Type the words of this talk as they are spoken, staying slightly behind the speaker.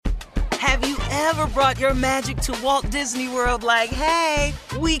Have you ever brought your magic to Walt Disney World like, hey,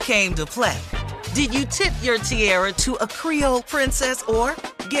 we came to play? Did you tip your tiara to a Creole princess or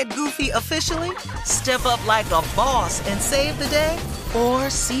get goofy officially? Step up like a boss and save the day? Or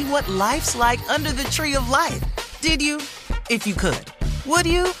see what life's like under the tree of life? Did you? If you could. Would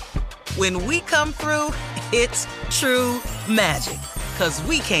you? When we come through, it's true magic. 'Cause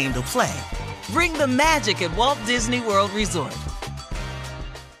we came to play. Bring the magic at Walt Disney World Resort.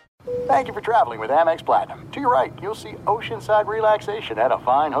 Thank you for traveling with Amex Platinum. To your right, you'll see oceanside relaxation at a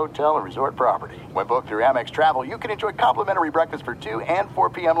fine hotel and resort property. When booked through Amex Travel, you can enjoy complimentary breakfast for 2 and 4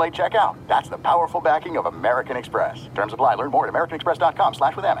 p.m. late checkout. That's the powerful backing of American Express. Terms apply. Learn more at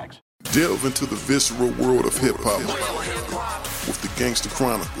americanexpress.com/withAmex. Delve into the visceral world of hip-hop with the Gangsta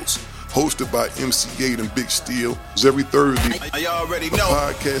Chronicles. Hosted by MC8 and Big Steel, every Thursday, a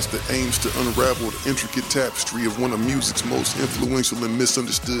podcast that aims to unravel the intricate tapestry of one of music's most influential and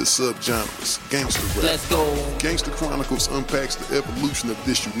misunderstood subgenres, gangster rap. Let's go. Gangsta Chronicles unpacks the evolution of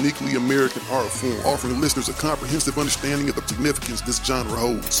this uniquely American art form, offering listeners a comprehensive understanding of the significance this genre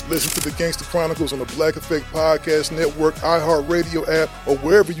holds. Listen to the Gangsta Chronicles on the Black Effect Podcast Network, iHeartRadio app, or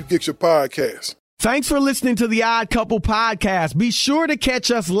wherever you get your podcasts. Thanks for listening to the Odd Couple podcast. Be sure to catch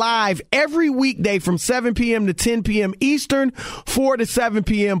us live every weekday from 7 p.m. to 10 p.m. Eastern, 4 to 7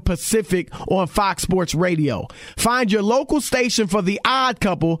 p.m. Pacific on Fox Sports Radio. Find your local station for the Odd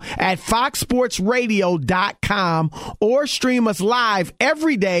Couple at foxsportsradio.com or stream us live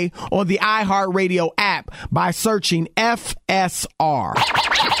every day on the iHeartRadio app by searching FSR. Now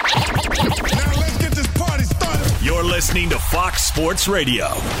let's get this party started. You're listening to Fox Sports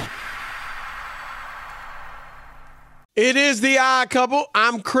Radio. It is the Odd Couple.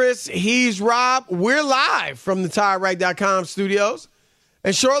 I'm Chris. He's Rob. We're live from the TireRack.com studios.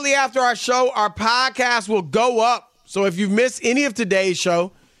 And shortly after our show, our podcast will go up. So if you've missed any of today's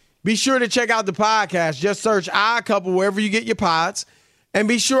show, be sure to check out the podcast. Just search Odd Couple wherever you get your pods. And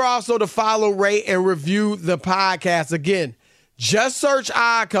be sure also to follow, rate, and review the podcast. Again, just search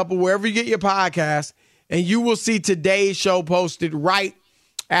Odd Couple wherever you get your podcast, and you will see today's show posted right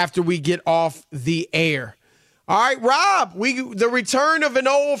after we get off the air. All right, Rob, the return of an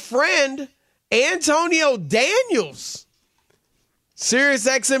old friend, Antonio Daniels, Sirius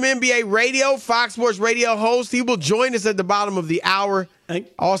XM NBA Radio, Fox Sports Radio host. He will join us at the bottom of the hour.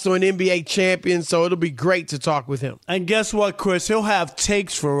 Also an NBA champion, so it'll be great to talk with him. And guess what, Chris? He'll have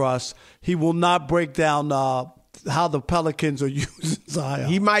takes for us. He will not break down how the Pelicans are using Zion.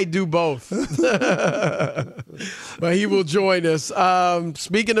 He might do both. But he will join us.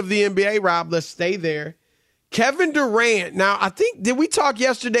 Speaking of the NBA, Rob, let's stay there. Kevin Durant. Now, I think, did we talk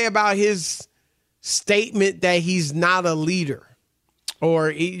yesterday about his statement that he's not a leader? Or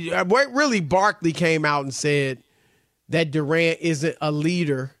really Barkley came out and said that Durant isn't a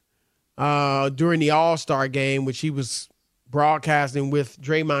leader during the All-Star game, which he was broadcasting with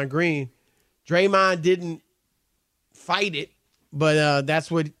Draymond Green. Draymond didn't fight it, but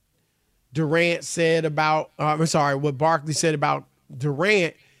that's what Durant said about, what Barkley said about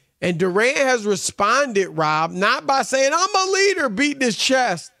Durant. And Durant has responded, Rob, not by saying, I'm a leader, beating his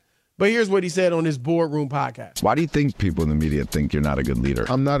chest. But here's what he said on his Boardroom podcast. Why do you think people in the media think you're not a good leader?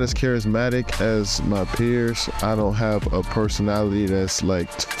 I'm not as charismatic as my peers. I don't have a personality that's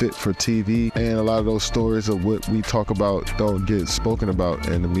like fit for TV. And a lot of those stories of what we talk about don't get spoken about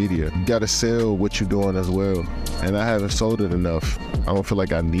in the media. You got to sell what you're doing as well. And I haven't sold it enough. I don't feel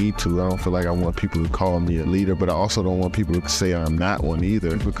like I need to. I don't feel like I want people to call me a leader, but I also don't want people to say I'm not one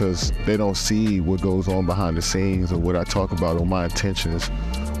either, because they don't see what goes on behind the scenes or what I talk about or my intentions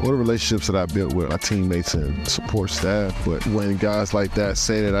or the relationships that I built with my teammates and support staff. But when guys like that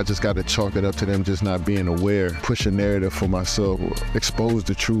say that, I just got to chalk it up to them just not being aware, push a narrative for myself, expose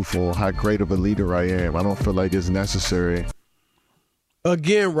the truth on how great of a leader I am. I don't feel like it's necessary.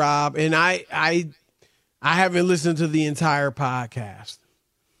 Again, Rob, and I haven't listened to the entire podcast.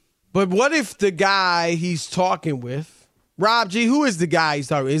 But what if the guy he's talking with, Rob G, who is the guy he's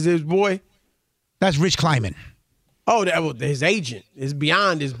talking with? Is it his boy? That's Rich Kleiman. Oh, his agent is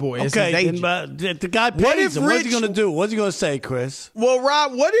beyond his boy. It's his agent. The guy pays him. What's he going to do? What's he going to say, Chris? Well,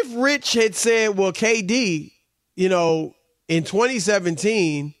 Rob, what if Rich had said, well, KD, in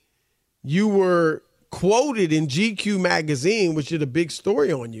 2017, you were quoted in GQ magazine, which did a big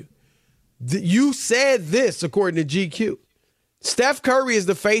story on you. You said this, according to GQ. Steph Curry is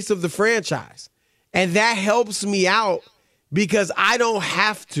the face of the franchise, and that helps me out because I don't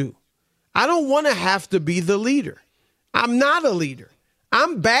have to. I don't want to have to be the leader. I'm not a leader.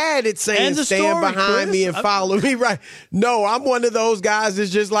 I'm bad at saying stand behind me and follow me. Right? No, I'm one of those guys that's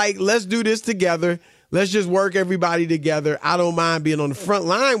just like, let's do this together. Let's just work everybody together. I don't mind being on the front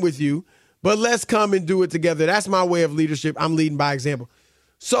line with you, but let's come and do it together. That's my way of leadership. I'm leading by example.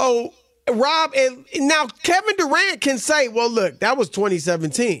 So, Rob, and now Kevin Durant can say, well, look, that was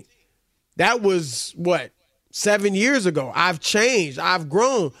 2017. That was, 7 years ago. I've changed. I've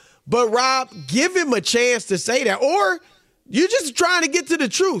grown. But, Rob, give him a chance to say that. Or you're just trying to get to the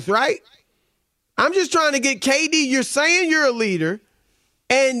truth, right? I'm just trying to get KD. You're saying you're a leader.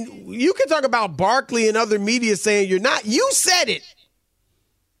 And you can talk about Barkley and other media saying you're not. You said it.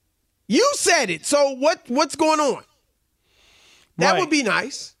 You said it. So what's going on? That would be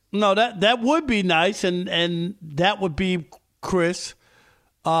nice. No, that would be nice, and that would be, Chris,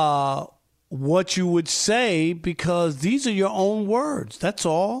 what you would say, because these are your own words. That's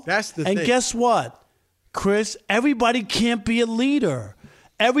all. That's the thing. And guess what, Chris? Everybody can't be a leader.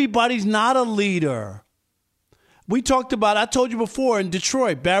 Everybody's not a leader. We talked about, I told you before, in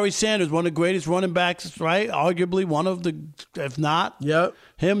Detroit, Barry Sanders, one of the greatest running backs, right? Arguably one of the, if not. Yep.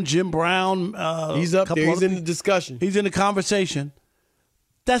 Him, Jim Brown. He's up there. He's in the discussion. He's in the conversation.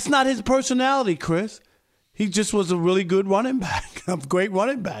 That's not his personality, Chris. He just was a really good running back, a great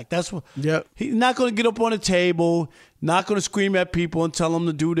running back. That's what. Yep. He's not going to get up on the table, not going to scream at people and tell them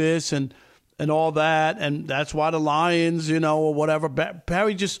to do this and all that. And that's why the Lions, or whatever.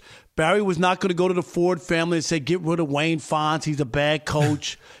 Barry was not going to go to the Ford family and say, get rid of Wayne Fonts. He's a bad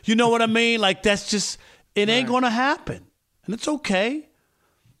coach. You know what I mean? Like, that's just, it ain't going to happen. And it's okay.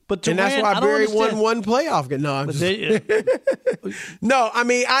 But Durant, and that's why Barry won one playoff game. No, I'm No, I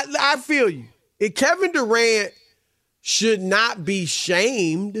mean, I feel you. Kevin Durant should not be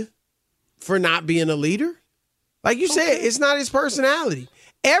shamed for not being a leader. Like you said, it's not his personality.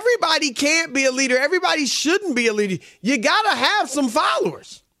 Everybody can't be a leader. Everybody shouldn't be a leader. You got to have some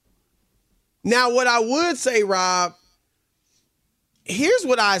followers. Now, what I would say, Rob, here's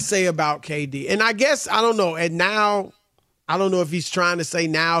what I say about KD. And I guess, I don't know, and now, I don't know if he's trying to say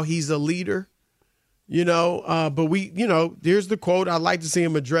now he's a leader, but there's the quote. I'd like to see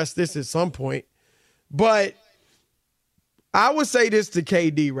him address this at some point. But I would say this to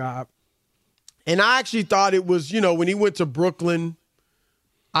KD, Rob. And I actually thought it was, when he went to Brooklyn,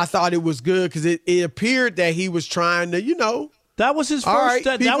 I thought it was good because it appeared that he was trying to, That was his first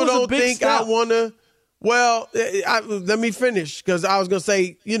step. People that was don't a big think step. I want to. Well, let me finish, because I was going to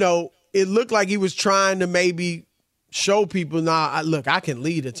say, it looked like he was trying to maybe show people, look, I can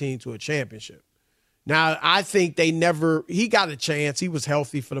lead a team to a championship. Now, I think he got a chance. He was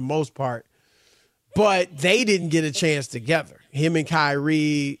healthy for the most part. But they didn't get a chance together. Him and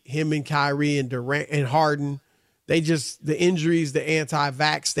Kyrie and Durant and Harden. The injuries, the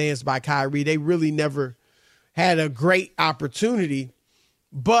anti-vax stance by Kyrie, they really never had a great opportunity.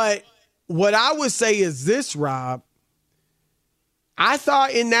 But what I would say is this, Rob. I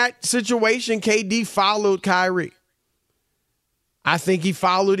thought in that situation, KD followed Kyrie. I think he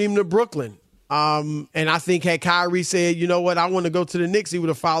followed him to Brooklyn. And I think had Kyrie said, you know what, I want to go to the Knicks, he would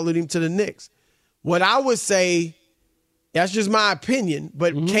have followed him to the Knicks. What I would say, that's just my opinion,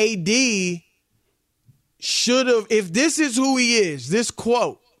 but KD should have, if this is who he is, this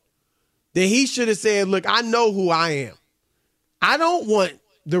quote, then he should have said, look, I know who I am. I don't want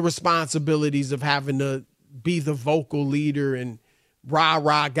the responsibilities of having to be the vocal leader and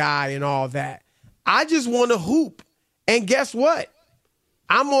rah-rah guy and all that. I just want to hoop. And guess what?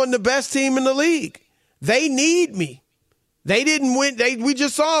 I'm on the best team in the league. They need me. They didn't win. We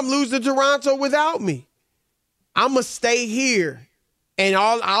just saw them lose to Toronto without me. I'm going to stay here. And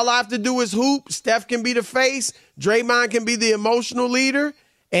all I have to do is hoop. Steph can be the face. Draymond can be the emotional leader.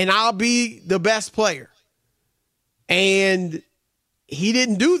 And I'll be the best player. And he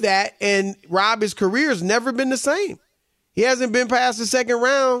didn't do that. And Rob, his career has never been the same. He hasn't been past the second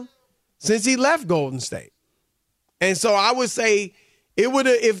round since he left Golden State. And so I would say it would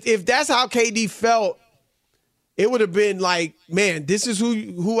have, if that's how KD felt, it would have been like, man, this is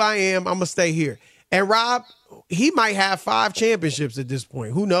who I am. I'm going to stay here. And Rob, he might have 5 championships at this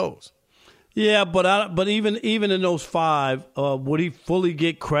point. Who knows? Yeah, but even in those 5, would he fully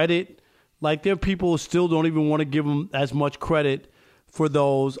get credit? Like, there are people who still don't even want to give him as much credit for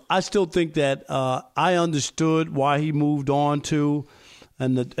those. I still think that I understood why he moved on to,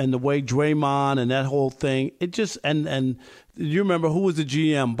 and the way Draymond and that whole thing. It just and you remember who was the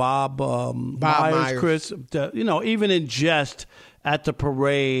GM? Bob Myers, Chris. Even in jest at the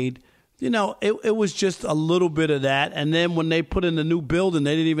parade. It was just a little bit of that. And then when they put in the new building,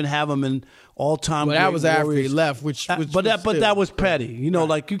 they didn't even have him in all-time. Well, that was after he left, but that was petty. Right.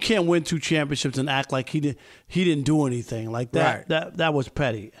 Like, you can't win 2 championships and act like he didn't do anything like that. Right. That was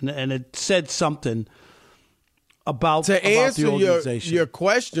petty, and it said something about answer the organization. your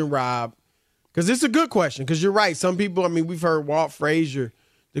question, Rob. Because it's a good question. Because you're right. Some people, we've heard Walt Frazier,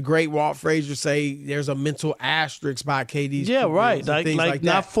 the great Walt Frazier, say there's a mental asterisk by KD's. Yeah, right. Like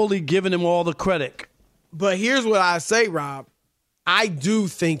not fully giving him all the credit. But here's what I say, Rob. I do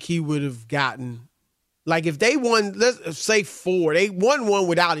think he would have gotten, like if they won, let's say 4, they won 1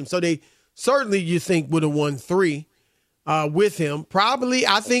 without him. So they certainly, you think, would have won 3 with him. Probably,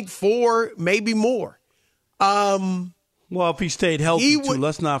 I think 4, maybe more. Well, if he stayed healthy, too,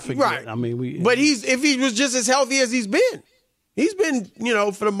 let's not forget. Right. But if he was just as healthy as he's been,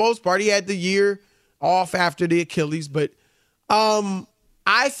 for the most part, he had the year off after the Achilles. But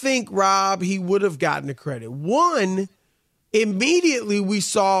I think, Rob, he would have gotten the credit. One, immediately we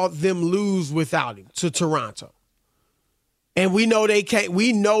saw them lose without him to Toronto. And we know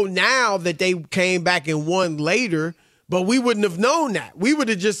we know now that they came back and won later, but we wouldn't have known that. We would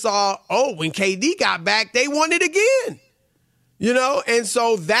have just saw, when KD got back, they won it again. And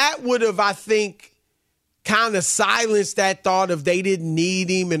so that would have, I think, kind of silenced that thought of they didn't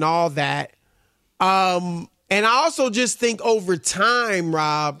need him and all that. And I also just think over time,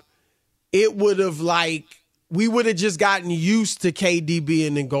 Rob, it would have we would have just gotten used to KD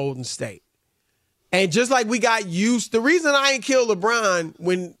being in Golden State. And just like we got used, the reason I didn't kill LeBron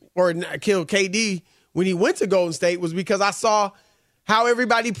kill KD when he went to Golden State was because I saw how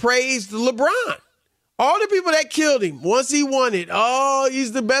everybody praised LeBron. All the people that killed him, once he won it,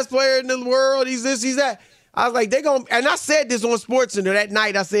 he's the best player in the world, he's this, he's that. I was like, and I said this on SportsCenter that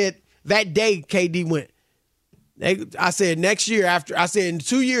night, I said, that day KD went. I said next year in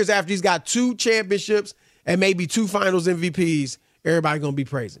 2 years after he's got 2 championships and maybe 2 finals MVPs, everybody going to be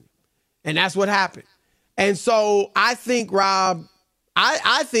praising him. And that's what happened. And so I think, Rob,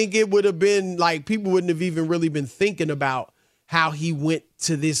 I think it would have been people wouldn't have even really been thinking about how he went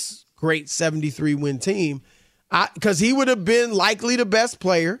to this great 73-win team because he would have been likely the best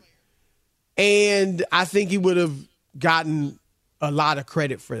player. And I think he would have gotten a lot of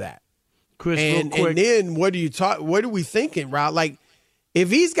credit for that. Chris, and then what are we thinking, Rob?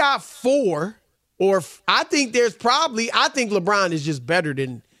 If he's got 4, I think LeBron is just better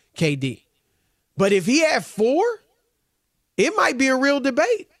than KD. But if he had 4, it might be a real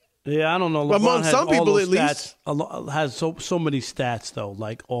debate. Yeah, I don't know. LeBron among some people, at least, has so many stats though,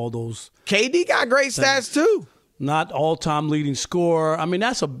 like all those. KD got great stats too. Not all-time leading scorer.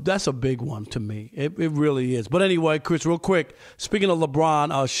 That's a big one to me. It really is. But anyway, Chris, real quick. Speaking of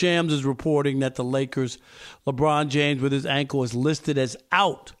LeBron, Shams is reporting that the Lakers, LeBron James with his ankle is listed as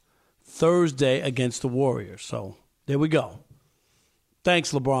out Thursday against the Warriors. So there we go.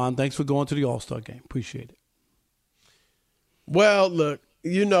 Thanks, LeBron. Thanks for going to the All-Star game. Appreciate it. Well, look,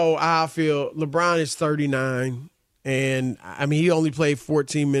 how I feel. LeBron is 39. And, he only played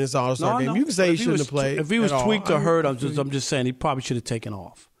 14 minutes All-Star game. You can say he shouldn't have played. If he was tweaked or hurt, I'm just saying he probably should have taken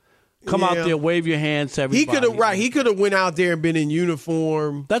off. Come out there, wave your hands to everybody. He could have went out there and been in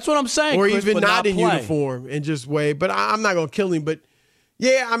uniform. That's what I'm saying, or Chris, even not in uniform and just wave. But I'm not going to kill him. But,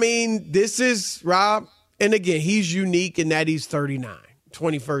 yeah, this is, Rob, and again, he's unique in that he's 39,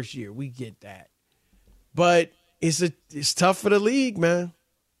 21st year. We get that. But it's tough for the league, man.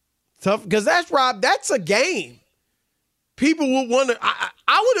 Tough, because that's a game. People would want to.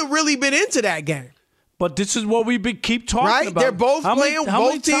 I would have really been into that game. But this is what we keep talking about. They're both playing.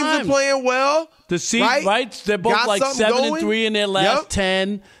 Both teams are playing well. Right? They're both 7-3 in their last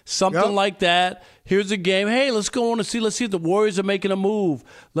 10, something like that. Here's a game. Hey, let's go on and see. Let's see if the Warriors are making a move.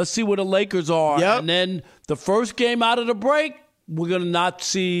 Let's see where the Lakers are. Yep. And then the first game out of the break, we're going to not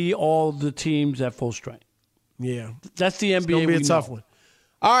see all the teams at full strength. Yeah. That's the NBA. It's going to be a tough one.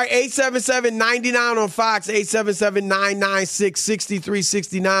 All right, 877-99 on Fox,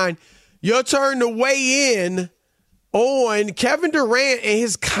 877-996-6369. Your turn to weigh in on Kevin Durant and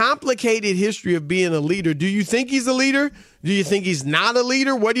his complicated history of being a leader. Do you think he's a leader? Do you think he's not a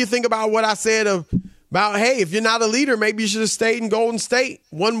leader? What do you think about what I said about, hey, if you're not a leader, maybe you should have stayed in Golden State.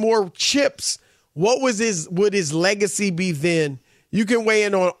 1 more chips. What would his legacy be then? You can weigh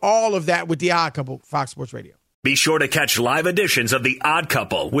in on all of that with The Odd Couple, Fox Sports Radio. Be sure to catch live editions of The Odd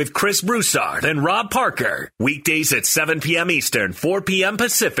Couple with Chris Broussard and Rob Parker. Weekdays at 7 p.m. Eastern, 4 p.m.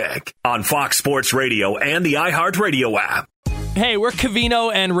 Pacific on Fox Sports Radio and the iHeartRadio app. Hey, we're Covino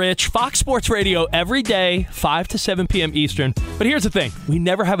and Rich, Fox Sports Radio every day, 5 to 7 p.m. Eastern. But here's the thing. We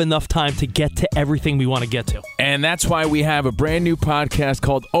never have enough time to get to everything we want to get to. And that's why we have a brand new podcast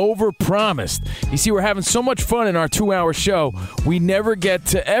called Overpromised. You see, we're having so much fun in our 2-hour show, we never get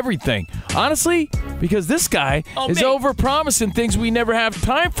to everything. Honestly, because this guy is overpromising things we never have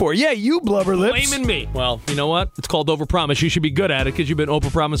time for. Yeah, you blubber lips. Blaming me. Well, you know what? It's called Overpromise. You should be good at it because you've been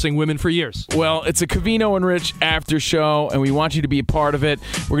overpromising women for years. Well, it's a Covino and Rich after show, and we want want you to be a part of it.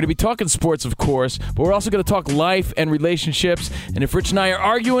 We're going to be talking sports, of course, but we're also going to talk life and relationships. And if Rich and I are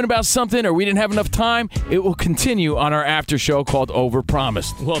arguing about something or we didn't have enough time, it will continue on our after show called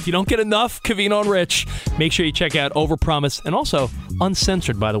Overpromised. Well, if you don't get enough Covino and Rich, make sure you check out Overpromised, and also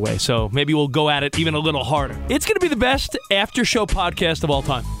uncensored, by the way. So maybe we'll go at it even a little harder. It's going to be the best after show podcast of all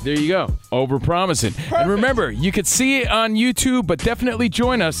time. There you go. Overpromising. And remember, you could see it on YouTube, but definitely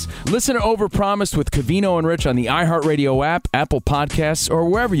join us. Listen to Overpromised with Covino and Rich on the iHeartRadio app, Apple Podcasts, or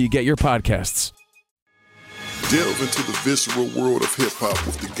wherever you get your podcasts. Delve into the visceral world of hip-hop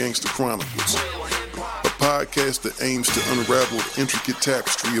with the Gangster Chronicles, a podcast that aims to unravel the intricate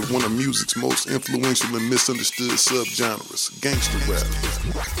tapestry of one of music's most influential and misunderstood subgenres, gangster rap.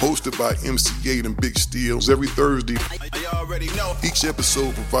 Hosted by MC8 and Big Steels every Thursday, each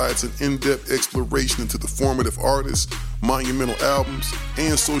episode provides an in-depth exploration into the formative artists, monumental albums,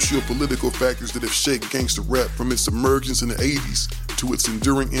 and socio-political factors that have shaped gangster rap from its emergence in the 80s to its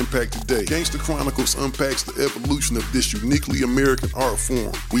enduring impact today. Gangster Chronicles unpacks the evolution of this uniquely American art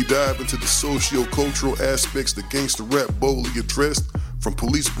form. We dive into the socio-cultural aspects that gangster rap boldly addressed, from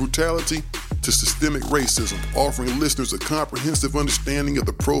police brutality to systemic racism, offering listeners a comprehensive understanding of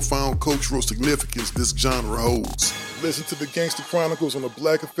the profound cultural significance this genre holds. Listen to the Gangster Chronicles on the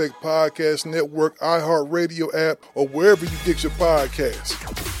Black Effect Podcast Network, iHeartRadio app, or wherever you get your podcasts.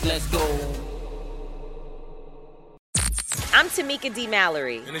 Let's go. I'm Tamika D.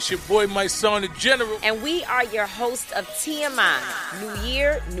 Mallory. And it's your boy, my son, the General. And we are your hosts of TMI. New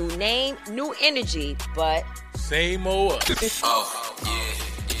year, new name, new energy, but same old us. Oh,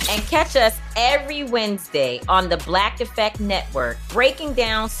 yeah. And catch us every Wednesday on the Black Effect Network, breaking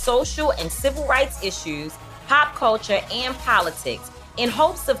down social and civil rights issues, pop culture, and politics, in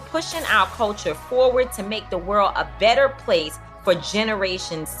hopes of pushing our culture forward to make the world a better place for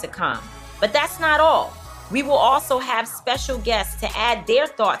generations to come. But that's not all. We will also have special guests to add their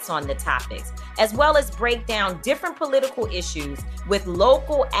thoughts on the topics, as well as break down different political issues with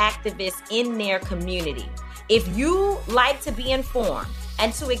local activists in their community. If you like to be informed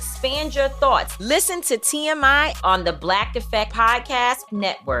and to expand your thoughts, listen to TMI on the Black Effect Podcast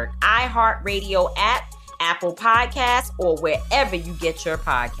Network, iHeartRadio app, Apple Podcasts, or wherever you get your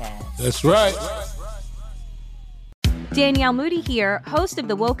podcasts. That's right. Danielle Moody here, host of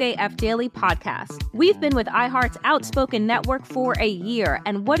the Woke AF Daily podcast. We've been with iHeart's Outspoken Network for a year,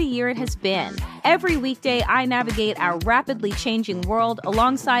 and what a year it has been. Every weekday, I navigate our rapidly changing world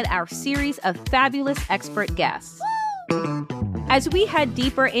alongside our series of fabulous expert guests. As we head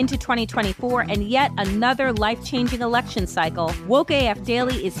deeper into 2024 and yet another life-changing election cycle, Woke AF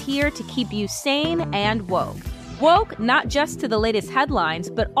Daily is here to keep you sane and woke. Woke not just to the latest headlines,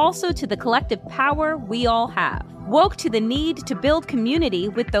 but also to the collective power we all have. Woke to the need to build community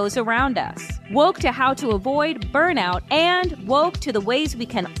with those around us. Woke to how to avoid burnout, and woke to the ways we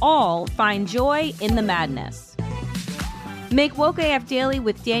can all find joy in the madness. Make Woke AF Daily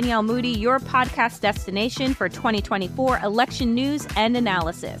with Danielle Moody your podcast destination for 2024 election news and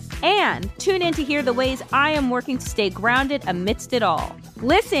analysis. And tune in to hear the ways I am working to stay grounded amidst it all.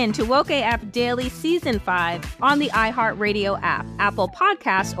 Listen to Woke AF Daily Season 5 on the iHeartRadio app, Apple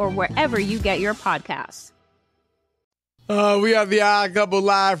Podcasts, or wherever you get your podcasts. We have the Odd Couple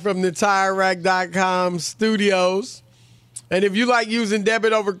live from the TireRack.com studios. And if you like using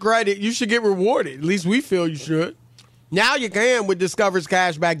debit over credit, you should get rewarded. At least we feel you should. Now you can with Discover's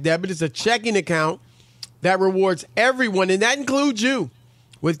Cashback Debit. It's a checking account that rewards everyone, and that includes you,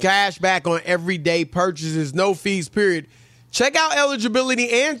 with cash back on everyday purchases, no fees, period. Check out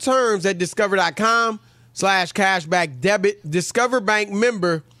eligibility and terms at discover.com/cashback debit. Discover Bank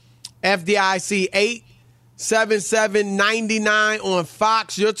member FDIC 87799 on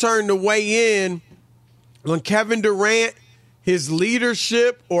Fox. Your turn to weigh in on Kevin Durant, his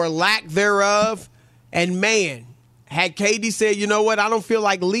leadership or lack thereof. And man, had KD said, you know what, I don't feel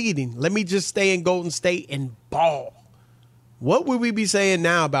like leading. Let me just stay in Golden State and ball. What would we be saying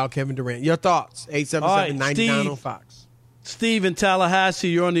now about Kevin Durant? Your thoughts, 877-99 on Fox. Steve in Tallahassee,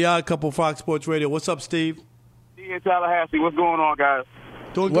 you're on the Odd Couple Fox Sports Radio. What's up, Steve? Steve in Tallahassee. What's going on, guys?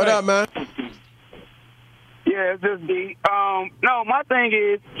 Doing what great. up, man? Yeah, it's just D. No, my thing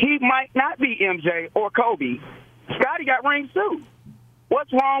is he might not be MJ or Kobe. Scotty got rings too.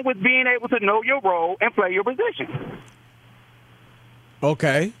 What's wrong with being able to know your role and play your position?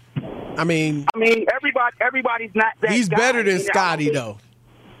 Okay. I mean, everybody's not that. He's guy, better than Scotty, though.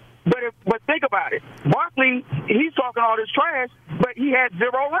 But think about it. Barkley, he's talking all this trash, but he had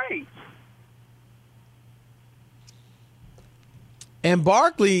 0 rings. And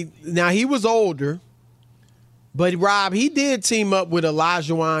Barkley, now he was older, but Rob, he did team up with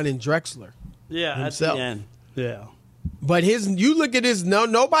Olajuwon and Drexler. Yeah, himself. at the end. Yeah. But you look at his,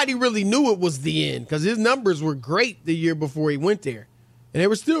 nobody really knew it was the end because his numbers were great the year before he went there. And they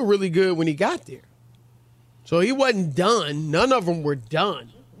were still really good when he got there. So he wasn't done. None of them were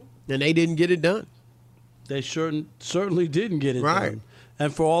done. And they didn't get it done. They certainly didn't get it right. done.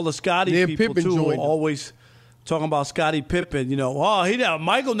 And for all the Scottie people, Pippen too, who are always talking about Scottie Pippen,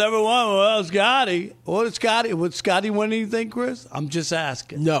 Michael never won. Well, Scottie. Would Scottie win anything, Chris? I'm just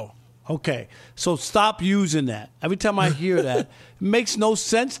asking. No. Okay, so stop using that. Every time I hear that, it makes no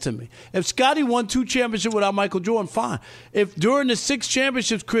sense to me. If Scottie won 2 championships without Michael Jordan, fine. If during the 6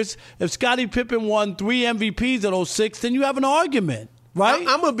 championships, Chris, if Scottie Pippen won 3 MVPs of those 6, then you have an argument, right?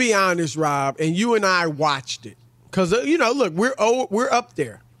 I'm going to be honest, Rob, and you and I watched it. Because, look, we're up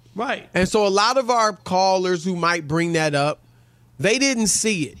there. Right. And so a lot of our callers who might bring that up, they didn't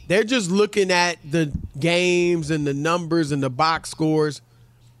see it. They're just looking at the games and the numbers and the box scores.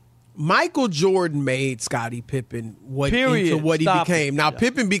 Michael Jordan made Scottie Pippen into what he became. Now,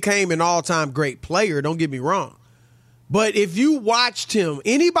 Pippen became an all-time great player, don't get me wrong. But if you watched him,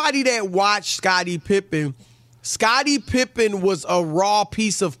 anybody that watched Scottie Pippen was a raw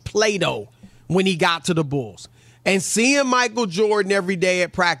piece of Play-Doh when he got to the Bulls. And seeing Michael Jordan every day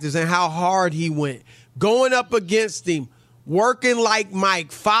at practice and how hard he went, going up against him, working like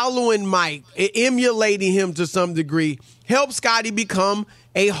Mike, following Mike, emulating him to some degree, helped Scottie become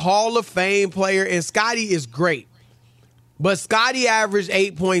a Hall of Fame player, and Scottie is great. But Scottie averaged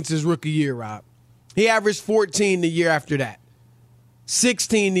 8 points his rookie year, Rob. He averaged 14 the year after that,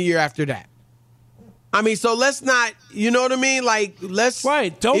 16 the year after that. I mean, so let's not, you know what I mean? Like, let's.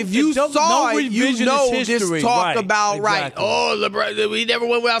 Right. If you saw it, you know this talk about, exactly. LeBron, we never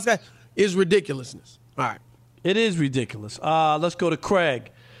went without Scottie, is ridiculousness. All right. It is ridiculous. Let's go to Craig.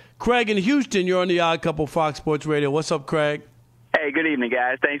 Craig in Houston, you're on the Odd Couple Fox Sports Radio. What's up, Craig? Hey, good evening,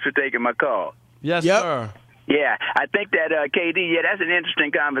 guys. Thanks for taking my call. Yes, sir. Yeah, I think that KD, that's an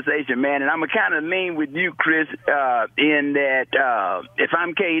interesting conversation, man. And I'm kind of lean with you, Chris, in that if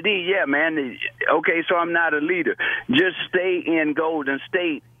I'm KD, yeah, man, okay, so I'm not a leader. Just stay in Golden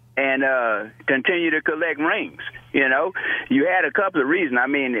State and continue to collect rings. You know, you had a couple of reasons. I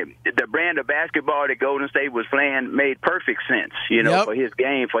mean, the brand of basketball that Golden State was playing made perfect sense, for his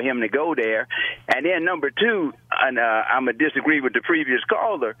game, for him to go there. And then number 2, and I'm going to disagree with the previous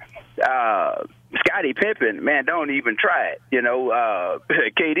caller, Scottie Pippen, man, don't even try it.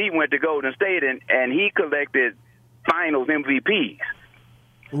 KD went to Golden State and he collected finals MVPs.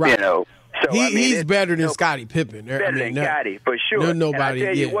 Right. So he's better than Scottie Pippen. Better than Scottie, for sure. There's nobody. And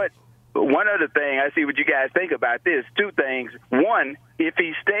I tell you what, one other thing, I see what you guys think about this. 2 things. One, if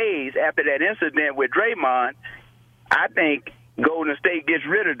he stays after that incident with Draymond, I think Golden State gets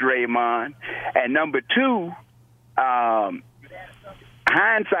rid of Draymond. And number 2,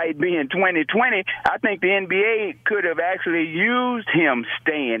 hindsight being 2020, I think the NBA could have actually used him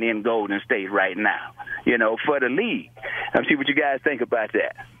staying in Golden State right now, for the league. Let's see what you guys think about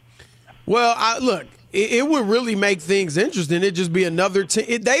that. Well, look, it would really make things interesting. It'd just be another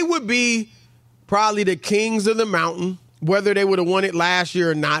team. They would be probably the kings of the mountain, whether they would have won it last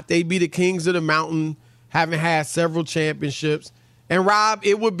year or not. They'd be the kings of the mountain, having had several championships. And, Rob,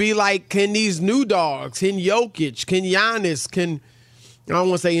 it would be like, can these new dogs, can Jokic, can Giannis, I don't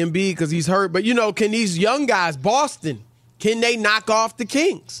want to say Embiid because he's hurt, but, can these young guys, Boston, can they knock off the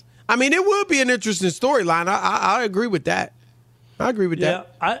Kings? I mean, it would be an interesting storyline. I agree with that. I agree with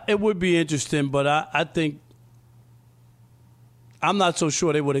that. Yeah, it would be interesting, but I think I'm not so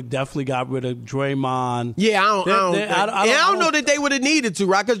sure they would have definitely got rid of Draymond. Yeah, I don't know that they would have needed to,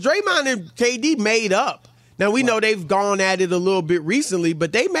 right? Because Draymond and KD made up. Now, we know they've gone at it a little bit recently,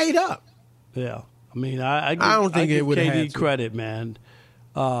 but they made up. Yeah. I mean, I don't think it would have KD credit, man.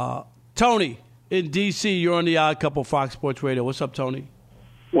 Tony in D.C., you're on the Odd Couple Fox Sports Radio. What's up, Tony?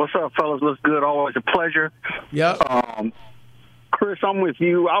 What's up, fellas? Looks good. Always a pleasure. Yep. Chris, I'm with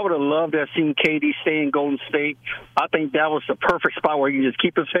you. I would have loved to have seen KD stay in Golden State. I think that was the perfect spot where you just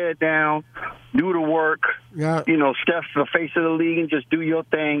keep his head down, do the work, Steph's the face of the league and just do your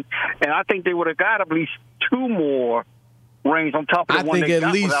thing. And I think they would have got at least 2 more rings on top of the one they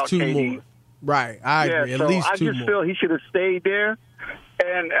got without KD. I think at least 2 more. Right, I agree. At least 2 more. I just feel he should have stayed there.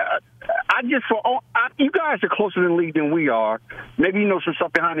 And you guys are closer to the league than we are. Maybe you know some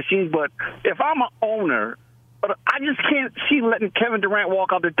stuff behind the scenes, but if I'm an owner, I just can't see letting Kevin Durant walk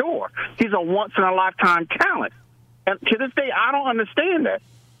out the door. He's a once-in-a-lifetime talent. And to this day, I don't understand that.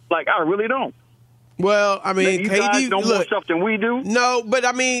 Like, I really don't. Well, I mean, you KD guys know more stuff than we do. No, but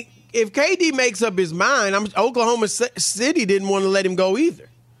I mean, if KD makes up his mind, Oklahoma City didn't want to let him go either.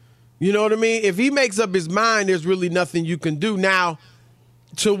 You know what I mean? If he makes up his mind, there's really nothing you can do. Now,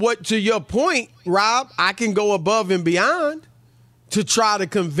 to your point, Rob, I can go above and beyond to try to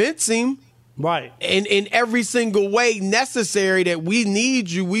convince him, right, in every single way necessary that we need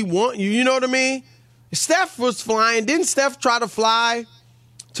you, we want you. You know what I mean? Steph was flying. Didn't Steph try to fly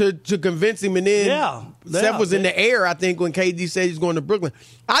to convince him? And then Steph was in the air, I think, when KD said he's going to Brooklyn.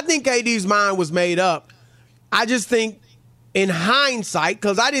 I think KD's mind was made up. I just think in hindsight,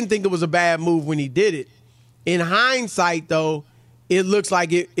 because I didn't think it was a bad move when he did it. In hindsight, though, it looks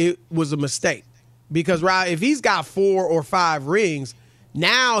like it was a mistake. Because, Rob, if he's got 4 or 5 rings,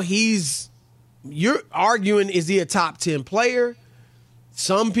 now you're arguing, is he a top 10 player?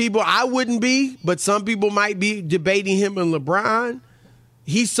 Some people, I wouldn't be, but some people might be debating him and LeBron.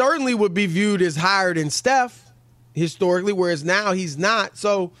 He certainly would be viewed as higher than Steph historically, whereas now he's not.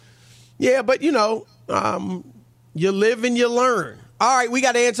 So, yeah, but, you live and you learn. All right, we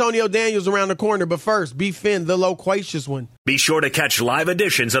got Antonio Daniels around the corner, but first, B. Finn, the loquacious one. Be sure to catch live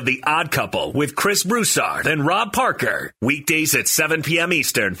editions of The Odd Couple with Chris Broussard and Rob Parker. Weekdays at 7 p.m.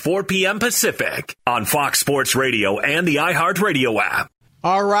 Eastern, 4 p.m. Pacific on Fox Sports Radio and the iHeartRadio app.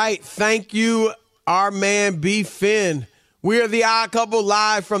 All right, thank you, our man B. Finn. We are The Odd Couple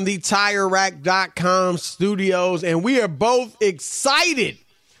live from the TireRack.com studios, and we are both excited.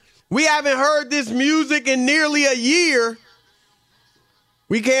 We haven't heard this music in nearly a year.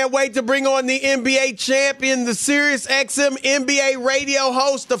 We can't wait to bring on the NBA champion, the Sirius XM NBA radio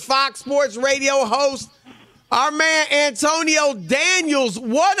host, the Fox Sports radio host, our man Antonio Daniels.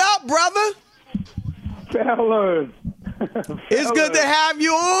 What up, brother? Fellas. It's good to have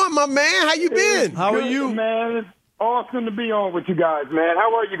you on, my man. How you been? How are you? Man, it's awesome to be on with you guys, man.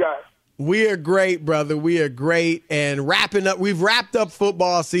 How are you guys? We are great, brother. We are great. And wrapping up, we've wrapped up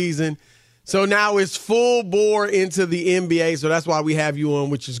football season. So now it's full bore into the NBA. So that's why we have you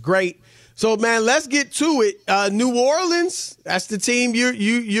on, which is great. So, man, let's get to it. New Orleans, that's the team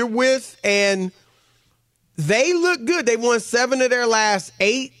you're with, and they look good. They won 7 of their last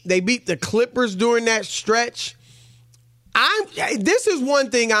 8. They beat the Clippers during that stretch. This is one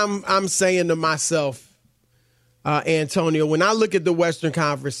thing I'm saying to myself, Antonio. When I look at the Western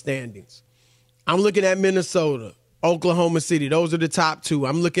Conference standings, I'm looking at Minnesota, Oklahoma City. Those are the top 2.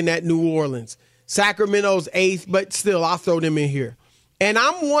 I'm looking at New Orleans. Sacramento's 8th, but still, I'll throw them in here. And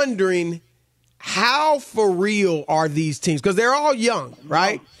I'm wondering, how for real are these teams? Because they're all young,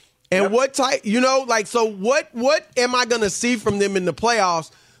 right? And what type, so what am I going to see from them in the playoffs?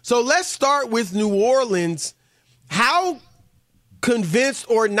 So let's start with New Orleans. How convinced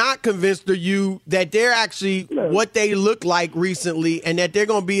or not convinced are you that they're actually what they look like recently and that they're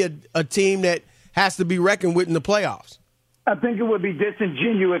going to be a team that has to be reckoned with in the playoffs? I think it would be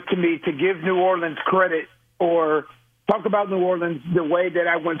disingenuous to me to give New Orleans credit or talk about New Orleans the way that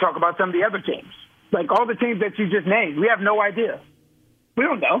I wouldn't talk about some of the other teams. Like all the teams that you just named, we have no idea. We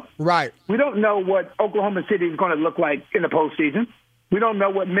don't know. Right. We don't know what Oklahoma City is going to look like in the postseason. We don't know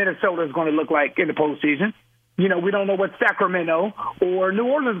what Minnesota is going to look like in the postseason. We don't know what Sacramento or New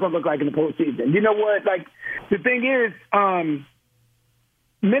Orleans is going to look like in the postseason. You know what? Like, the thing is,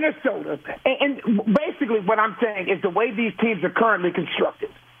 Minnesota, and basically what I'm saying is the way these teams are currently constructed,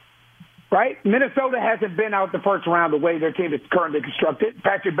 right? Minnesota hasn't been out the first round the way their team is currently constructed.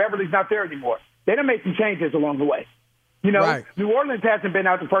 Patrick Beverly's not there anymore. They done made some changes along the way. Right. New Orleans hasn't been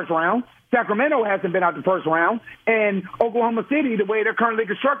out the first round. Sacramento hasn't been out the first round. And Oklahoma City, the way they're currently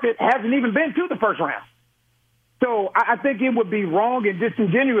constructed, hasn't even been to the first round. So I think it would be wrong and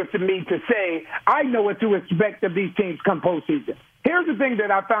disingenuous to me to say I know what to expect of these teams come postseason. Here's the thing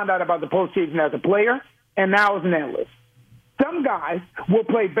that I found out about the postseason as a player and now as an analyst. Some guys will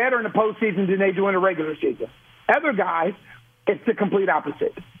play better in the postseason than they do in the regular season. Other guys, it's the complete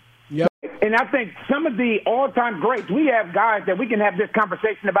opposite. Yep. And I think some of the all-time greats, we have guys that we can have this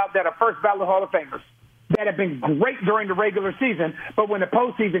conversation about that are first ballot Hall of Famers that have been great during the regular season, but when the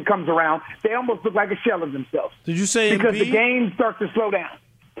postseason comes around, they almost look like a shell of themselves. Did you say because Embiid? The game starts to slow down.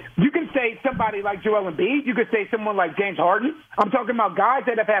 You can say somebody like Joel Embiid. You could say someone like James Harden. I'm talking about guys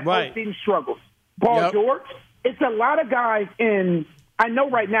that have had postseason struggles. Paul George. It's a lot of guys in – I know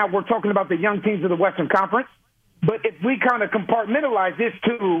right now we're talking about the young teams of the Western Conference, but if we kind of compartmentalize this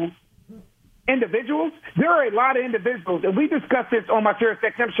to individuals, there are a lot of individuals, and we discussed this on my Sirius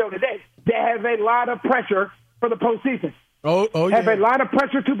XM show today, that have a lot of pressure for the postseason. Have a lot of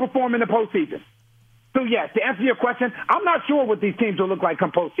pressure to perform in the postseason. So, yes, to answer your question, I'm not sure what these teams will look like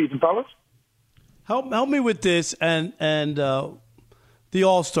come postseason, fellas. Help me with this and the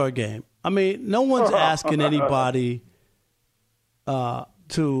All-Star game. I mean, no one's asking anybody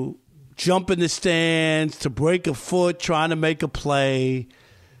to jump in the stands, to break a foot, trying to make a play.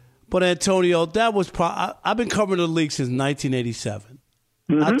 But, Antonio, that was I've been covering the league since 1987.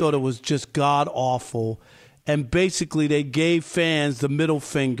 I thought it was just god-awful. And basically they gave fans the middle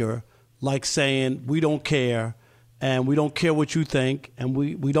finger, like saying, we don't care, and we don't care what you think, and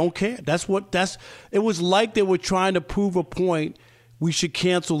we don't care. It was like they were trying to prove a point. We should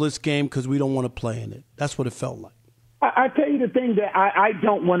cancel this game because we don't want to play in it. That's what it felt like. I tell you the thing that I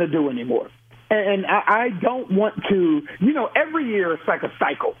don't want to do anymore. And I don't want to, every year it's like a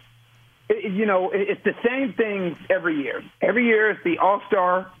cycle. It's the same things every year. Every year it's the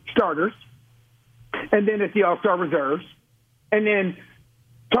All-Star starters, and then it's the All-Star reserves, and then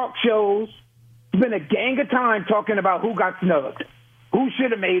talk shows. It's been a gang of time talking about who got snubbed, who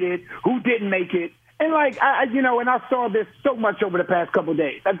should have made it, who didn't make it. And and I saw this so much over the past couple of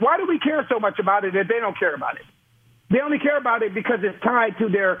days. Like, why do we care so much about it if they don't care about it? They only care about it because it's tied to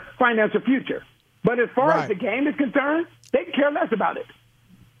their financial future. But as far as the game is concerned, they can care less about it.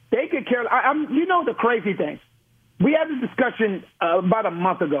 They could care. The crazy thing. We had a discussion about a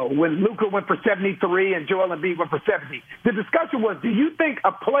month ago when Luka went for 73 and Joel Embiid went for 70. The discussion was, do you think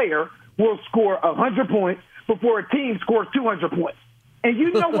a player will score 100 points before a team scores 200 points? And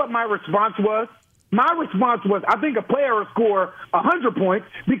you know what my response was? My response was, I think a player will score 100 points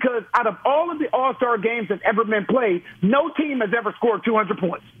because out of all of the All-Star games that ever been played, no team has ever scored 200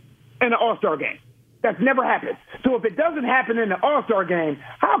 points in an All-Star game. That's never happened. So if it doesn't happen in the All-Star game,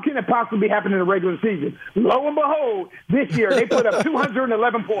 how can it possibly happen in the regular season? Lo and behold, this year they put up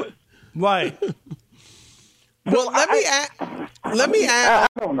 211 points. Right. Well, let me add.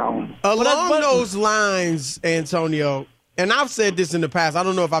 I don't know. Along those lines, Antonio, and I've said this in the past. I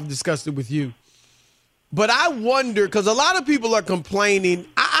don't know if I've discussed it with you. But I wonder, because a lot of people are complaining.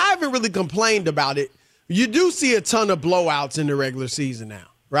 I haven't really complained about it. You do see a ton of blowouts in the regular season now,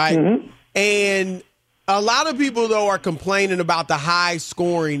 right? Mm-hmm. And a lot of people, though, are complaining about the high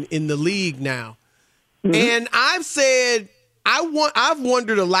scoring in the league now. Mm-hmm. And I've said, I've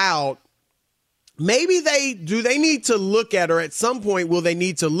wondered aloud, maybe they need to look at, or at some point will they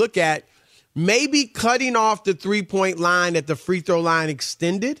need to look at maybe cutting off the 3-point line at the free throw line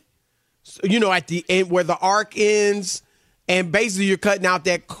extended? At the end where the arc ends, and basically you're cutting out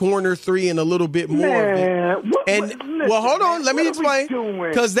that corner three and a little bit more of it. Hold on, let me explain.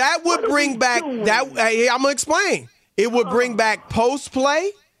 Because that would bring back I'm gonna explain. It would bring back post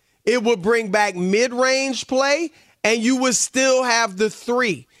play, it would bring back mid-range play, and you would still have the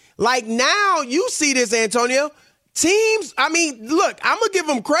three. Like now, you see this, Antonio. Teams, look, I'm gonna give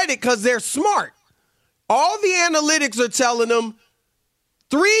them credit because they're smart. All the analytics are telling them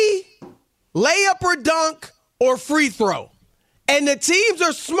 3, layup or dunk, or free throw. And the teams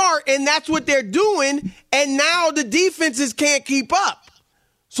are smart, and that's what they're doing, and now the defenses can't keep up.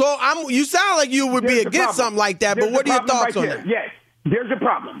 So you sound like you would be against something like that, but what are your thoughts on that? Yes, there's a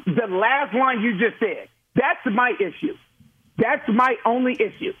problem. The last line you just said, that's my issue. That's my only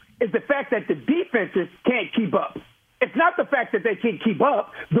issue, is the fact that the defenses can't keep up. It's not the fact that they can't keep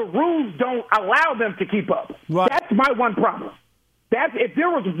up. The rules don't allow them to keep up. Right. That's my one problem. If there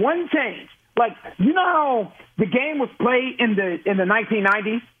was one change, like, you know how the game was played in the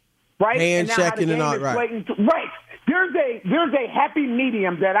 1990s, right? Hand checking and all, right. Right. There's a happy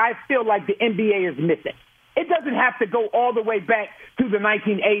medium that I feel like the NBA is missing. It doesn't have to go all the way back to the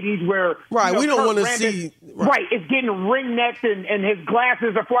 1980s where we don't want to Rambis, see it's getting ring necked and his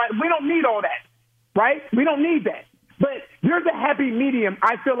glasses are flying. We don't need all that, right? We don't need that. But there's a happy medium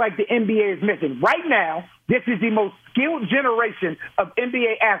I feel like the NBA is missing. Right now, this is the most skilled generation of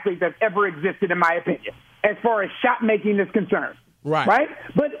NBA athletes that's ever existed, in my opinion, as far as shot making is concerned. Right?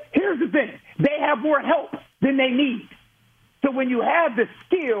 But here's the thing. They have more help than they need. So when you have the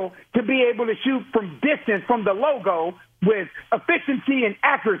skill to be able to shoot from distance from the logo with efficiency and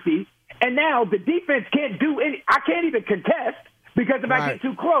accuracy, and now the defense can't do any – I can't even contest because if I get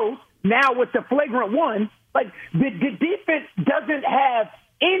too close, now with the flagrant one, like the defense doesn't have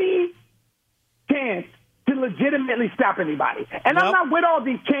any chance to legitimately stop anybody. And I'm not with all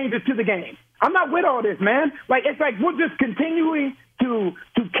these changes to the game. I'm not with all this, man. Like, it's like we're just continuing to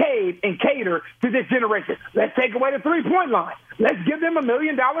cave and cater to this generation. Let's take away the 3-point line. Let's give them $1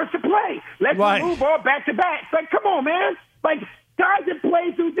 million to play. Let's move all back to back. Like, come on, man. Like, guys have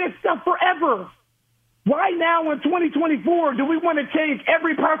played through this stuff forever. Why now in 2024 do we want to change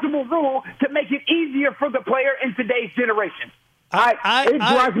every possible rule to make it easier for the player in today's generation? It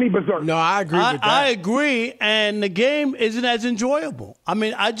drives me berserk. No, I agree with that. I agree, and the game isn't as enjoyable.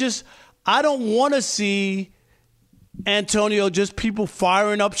 I don't want to see, Antonio, just people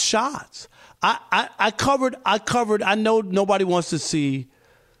firing up shots. I covered. I know nobody wants to see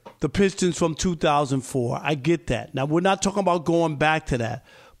the Pistons from 2004. I get that. Now, we're not talking about going back to that.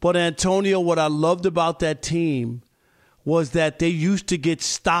 But, Antonio, what I loved about that team was that they used to get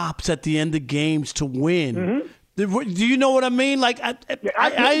stops at the end of games to win. Mm-hmm. Do you know what I mean? Like,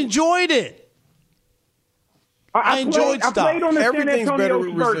 I enjoyed it. I enjoyed I stuff. played on the Everything's San better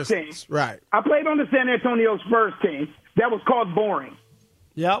Antonio with Spurs team. resistance. Right. I played on the San Antonio Spurs team that was called boring.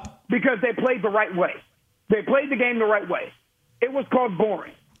 Yep. Because they played the right way. They played the game the right way. It was called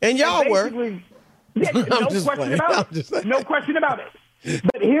boring. And y'all were. Yeah, no question about it. No question about it.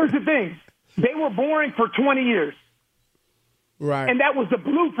 But here's the thing. They were boring for 20 years. Right. And that was the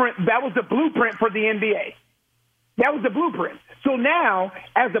blueprint. That was the blueprint for the NBA. That was the blueprint. So now,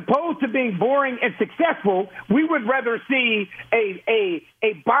 as opposed to being boring and successful, we would rather see a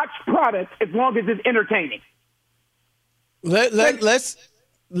botched product as long as it's entertaining.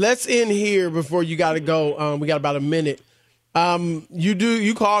 Let's end here before you got to go. We got about a minute.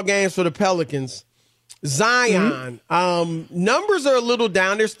 You call games for the Pelicans. Zion, numbers are a little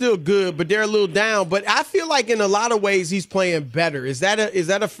down. They're still good, but they're a little down. But I feel like in a lot of ways he's playing better. Is that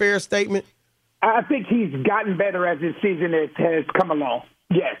a fair statement? I think he's gotten better as his season has come along.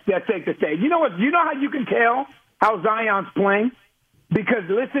 Yes, that's safe to say. You know what? You know how you can tell how Zion's playing? Because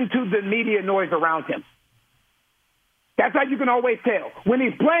listen to the media noise around him. That's how you can always tell. When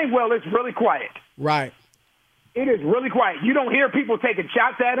he's playing well, it's really quiet. Right. It is really quiet. You don't hear people taking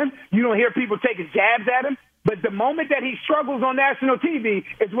shots at him. You don't hear people taking jabs at him. But the moment that he struggles on national TV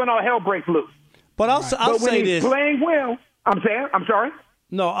is when all hell breaks loose. But I'll say this. When he's playing well, I'm sorry?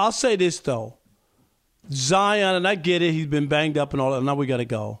 No, I'll say this, though. Zion, and I get it, he's been banged up and all that, now we got to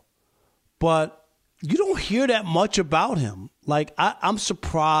go. But you don't hear that much about him. Like, I'm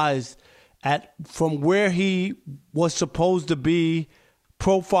surprised from where he was supposed to be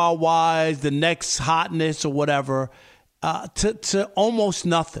profile-wise, the next hotness or whatever, to almost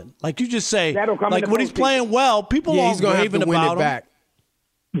nothing. Like you just say, like when he's playing well, people aren't raving about him. Back.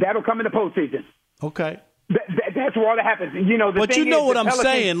 That'll come in the postseason. Okay. That's where all that happens. You know, but you know what I'm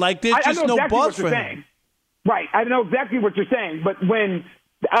saying. Like there's just no buzz for him. Right. I know exactly what you're saying. But when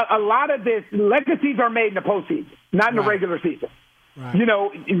a lot of this legacies are made in the postseason, not in the regular season. Right. You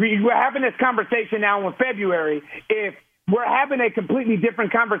know, we're having this conversation now in February. If we're having a completely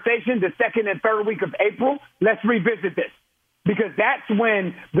different conversation the second and third week of April, let's revisit this. Because that's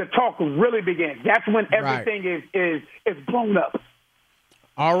when the talk really begins. That's when everything is blown up.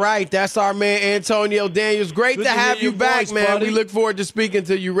 All right, that's our man Antonio Daniels. Great to have you back, voice, man. Buddy. We look forward to speaking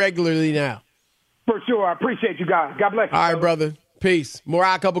to you regularly now. For sure. I appreciate you guys. God bless you. All right, brother. Peace. More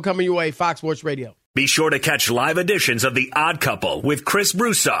Odd Couple coming your way. Fox Sports Radio. Be sure to catch live editions of The Odd Couple with Chris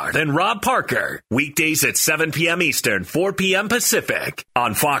Broussard and Rob Parker. Weekdays at 7 p.m. Eastern, 4 p.m. Pacific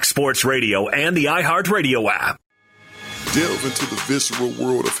on Fox Sports Radio and the iHeartRadio app. Delve into the visceral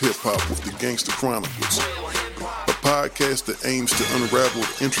world of hip-hop with the Gangster Chronicles, a podcast that aims to unravel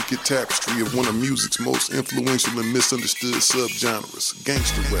the intricate tapestry of one of music's most influential and misunderstood subgenres,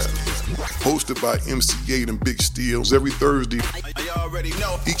 gangster rap. Hosted by MC8 and Big Steels every Thursday,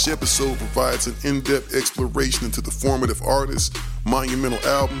 each episode provides an in-depth exploration into the formative artists, monumental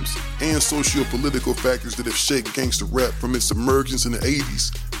albums, and socio-political factors that have shaped gangster rap from its emergence in the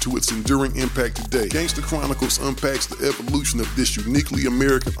 80s to its enduring impact today. Gangster Chronicles unpacks the evolution of this uniquely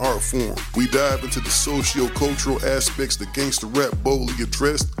American art form. We dive into the socio-cultural aspects that gangster rap boldly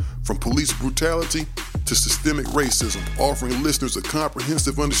addressed, from police brutality to systemic racism, offering listeners a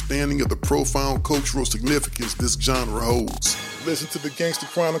comprehensive understanding of the profound cultural significance this genre holds. Listen to the Gangster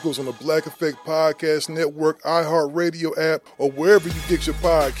Chronicles on the Black Effect Podcast Network, iHeartRadio app, or wherever you get your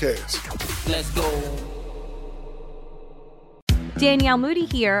podcasts. Let's go. Danielle Moody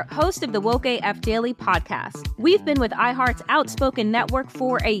here, host of the Woke AF Daily podcast. We've been with iHeart's Outspoken Network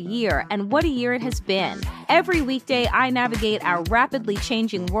for a year, and what a year it has been. Every weekday, I navigate our rapidly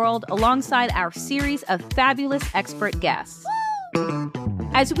changing world alongside our series of fabulous expert guests.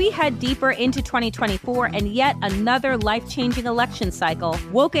 As we head deeper into 2024 and yet another life-changing election cycle,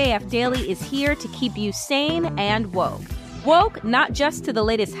 Woke AF Daily is here to keep you sane and woke. Woke not just to the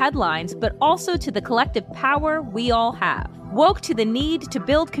latest headlines, but also to the collective power we all have. Woke to the need to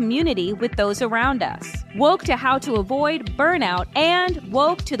build community with those around us. Woke to how to avoid burnout, and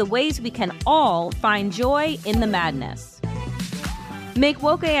woke to the ways we can all find joy in the madness. Make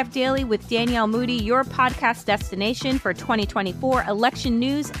Woke AF Daily with Danielle Moody your podcast destination for 2024 election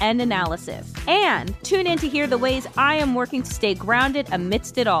news and analysis. And tune in to hear the ways I am working to stay grounded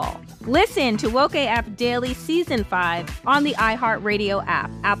amidst it all. Listen to Woke AF Daily Season 5 on the iHeartRadio app,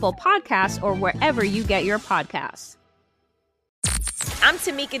 Apple Podcasts, or wherever you get your podcasts. I'm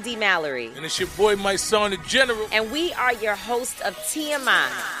Tamika D. Mallory. And it's your boy, my son, the General. And we are your hosts of TMI.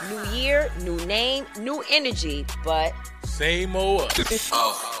 New year, new name, new energy, but... same old.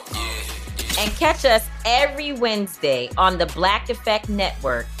 Oh, yeah. And catch us every Wednesday on the Black Effect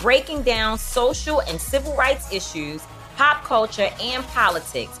Network, breaking down social and civil rights issues, pop culture, and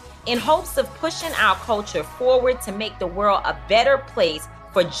politics in hopes of pushing our culture forward to make the world a better place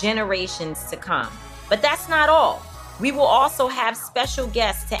for generations to come. But that's not all. We will also have special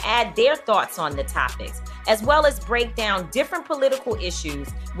guests to add their thoughts on the topics, as well as break down different political issues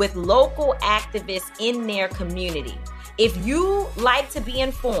with local activists in their community. If you like to be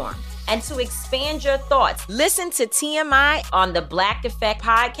informed and to expand your thoughts, listen to TMI on the Black Effect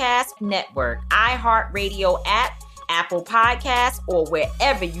Podcast Network, iHeartRadio app, Apple Podcasts, or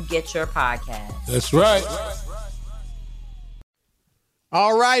wherever you get your podcasts. That's right.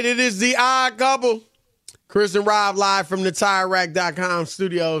 All right, it is the Odd Couple. Chris and Rob live from the TireRack.com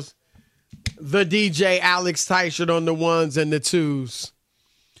studios. The DJ Alex Teichert on the ones and the twos.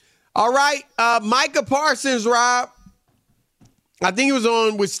 All right, Micah Parsons, Rob. I think he was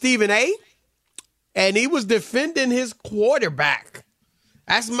on with Stephen A. And he was defending his quarterback.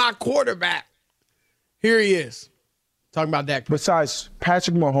 That's my quarterback. Here he is. Talking about Dak. Besides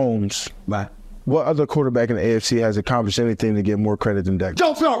Patrick Mahomes, what other quarterback in the AFC has accomplished anything to get more credit than Dak?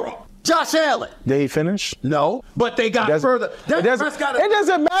 Joe Burrow. Josh Allen. Did he finish? No, but they got further. It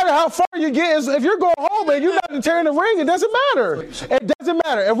doesn't matter how far you get. If you're going home and you're not tearing the ring, it doesn't matter. It doesn't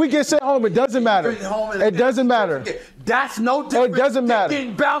matter. If we get sent home, it doesn't matter. It doesn't matter. That's no different. It doesn't matter.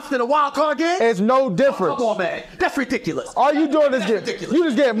 Getting bounced in a wild card game? It's no difference. Come on, man. That's ridiculous. All you doing is you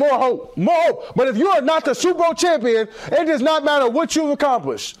just get more hope. More hope. But if you are not the Super Bowl champion, it does not matter what you've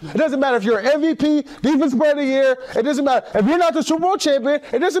accomplished. It doesn't matter if you're an MVP, Defensive Player of the Year. It doesn't matter. If you're not the Super Bowl champion,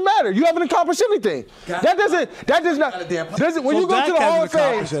 it doesn't matter. You haven't accomplished anything. That does not. When you go to the Hall of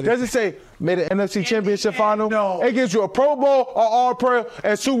Fame, does it say made an NFC Championship final? No. It gives you a Pro Bowl, or All-Pro,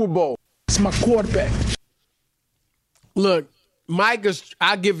 and Super Bowl. It's my quarterback. Look, Micah's,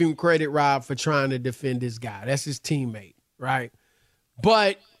 I give him credit, Rob, for trying to defend this guy. That's his teammate, right?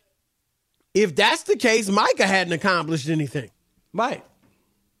 But if that's the case, Micah hadn't accomplished anything. Right.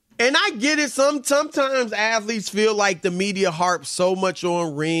 And I get it. Sometimes athletes feel like the media harps so much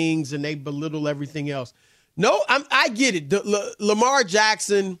on rings and they belittle everything else. No, I get it. Lamar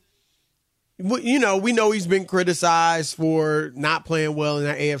Jackson, we know he's been criticized for not playing well in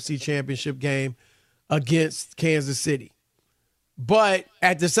that AFC Championship game against Kansas City. But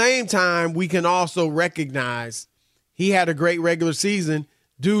at the same time, we can also recognize he had a great regular season.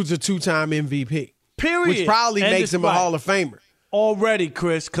 Dude's a two-time MVP. Period. Which probably makes him a Hall of Famer. Already,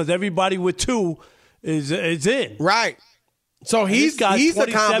 Chris, because everybody with two is in. Right. So he's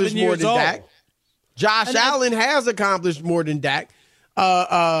accomplished more than Dak. Josh Allen has accomplished more than Dak.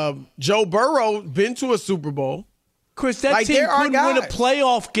 Joe Burrow been to a Super Bowl. Chris, that team couldn't win a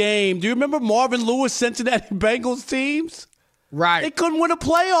playoff game. Do you remember Marvin Lewis, Cincinnati Bengals teams? Right. They couldn't win a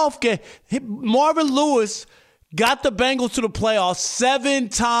playoff game. Marvin Lewis got the Bengals to the playoffs 7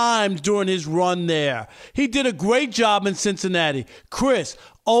 times during his run there. He did a great job in Cincinnati. Chris,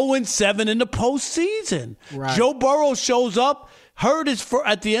 0-7 in the postseason. Right. Joe Burrow shows up,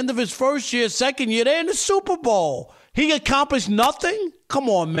 at the end of his first year, second year, they're in the Super Bowl. He accomplished nothing? Come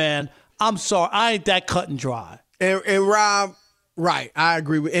on, man. I'm sorry. I ain't that cut and dry. And Rob, right, I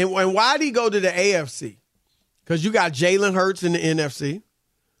agree with. And why did he go to the AFC? Because you got Jalen Hurts in the NFC,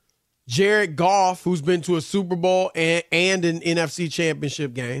 Jared Goff, who's been to a Super Bowl and an NFC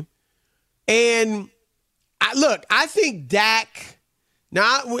Championship game, and I think Dak.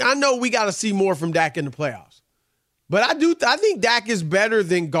 Now I know we got to see more from Dak in the playoffs, but I think Dak is better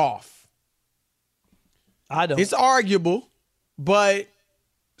than Goff. I don't. It's arguable, but.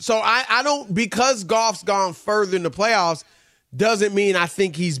 So I don't, because Goff's gone further in the playoffs, doesn't mean I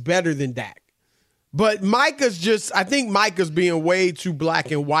think he's better than Dak. But I think Micah's being way too black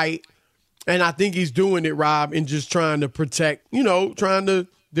and white. And I think he's doing it, Rob, and just trying to protect, trying to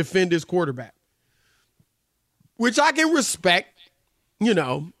defend his quarterback. Which I can respect,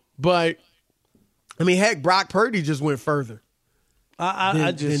 but I mean, heck, Brock Purdy just went further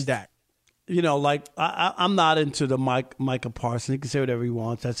than Dak. I'm not into the Micah Parsons. He can say whatever he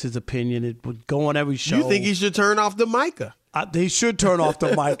wants. That's his opinion. It would go on every show. You think he should turn off the Micah? He should turn off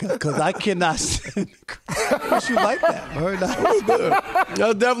the Micah because I cannot stand it. You like that? Very nice.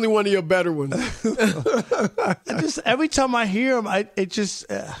 That's definitely one of your better ones. Every time I hear him, I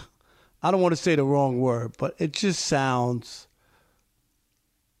don't want to say the wrong word, but it just sounds.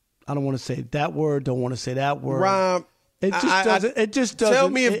 I don't want to say that word. Don't want to say that word. Rob. It just doesn't. Tell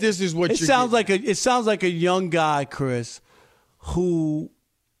me if this is what it sounds like. It sounds like a young guy, Chris, who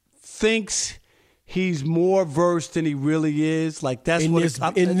thinks he's more versed than he really is. Like that's in what this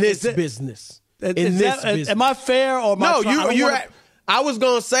business. Am I fair or am no? I was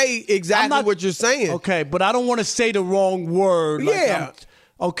going to say exactly what you're saying. Okay, but I don't want to say the wrong word. Yeah.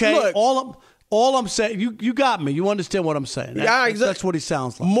 Okay? Look, all I'm saying, you got me. You understand what I'm saying. That's what he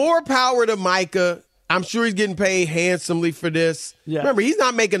sounds like. More power to Micah. I'm sure he's getting paid handsomely for this. Yeah. Remember, he's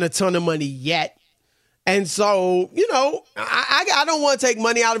not making a ton of money yet. And so, I don't want to take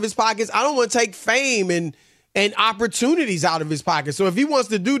money out of his pockets. I don't want to take fame and opportunities out of his pockets. So if he wants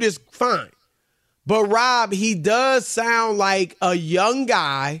to do this, fine. But Rob, he does sound like a young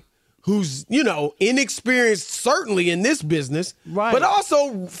guy who's, inexperienced, certainly in this business, right, but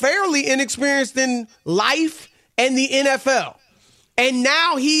also fairly inexperienced in life and the NFL. And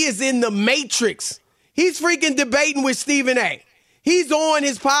now he is in the Matrix. He's freaking debating with Stephen A. He's on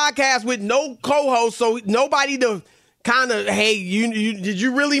his podcast with no co-host, so nobody to kind of, hey, you did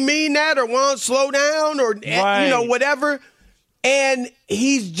you really mean that, or want to slow down, or whatever. And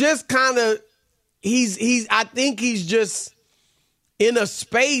he's just kind of I think he's just in a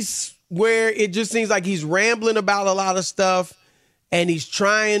space where it just seems like he's rambling about a lot of stuff, and he's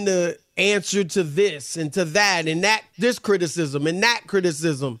trying to answer to this and to that and that, this criticism and that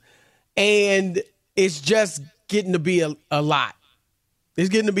criticism, and it's just getting to be a lot. It's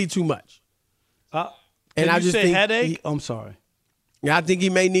getting to be too much. And I just think headache. I'm sorry. Yeah, I think he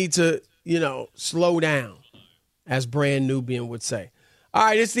may need to, slow down, as Brand Nubian would say. All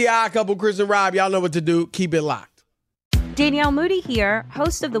right, it's the Odd Couple, Chris and Rob. Y'all know what to do. Keep it locked. Danielle Moody here,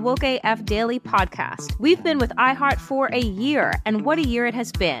 host of the Woke AF Daily podcast. We've been with iHeart for a year, and what a year it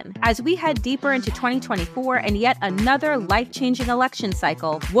has been. As we head deeper into 2024 and yet another life-changing election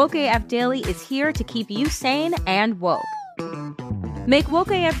cycle, Woke AF Daily is here to keep you sane and woke. Make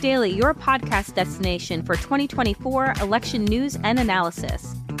Woke AF Daily your podcast destination for 2024 election news and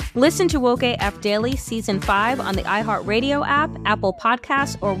analysis. Listen to Woke AF Daily Season 5 on the iHeartRadio app, Apple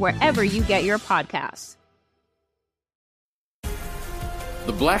Podcasts, or wherever you get your podcasts.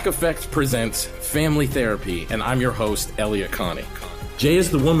 The Black Effect presents Family Therapy, and I'm your host, Elliot Connie. Jay is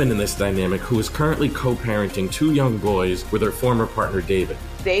the woman in this dynamic who is currently co-parenting 2 young boys with her former partner, David.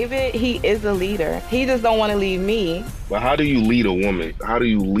 David, he is a leader. He just don't want to leave me. But how do you lead a woman? How do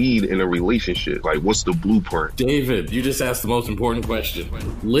you lead in a relationship? Like, what's the blueprint? David, you just asked the most important question.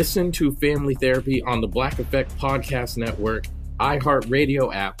 Listen to Family Therapy on the Black Effect Podcast Network,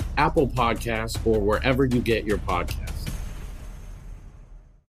 iHeartRadio app, Apple Podcasts, or wherever you get your podcasts.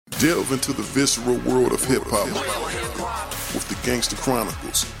 Delve into the visceral world of hip-hop with the Gangsta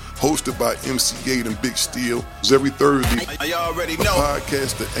Chronicles, hosted by MC8 and Big Steel. Every Thursday, y'all already know. A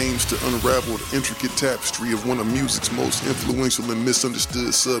podcast that aims to unravel the intricate tapestry of one of music's most influential and misunderstood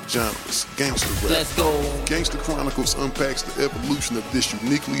subgenres, gangsta rap. Let's go. Gangsta Chronicles unpacks the evolution of this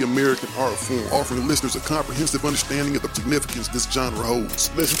uniquely American art form, offering listeners a comprehensive understanding of the significance this genre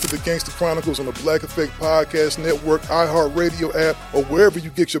holds. Listen to the Gangsta Chronicles on the Black Effect Podcast Network, iHeartRadio app, or wherever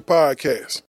you get your podcasts.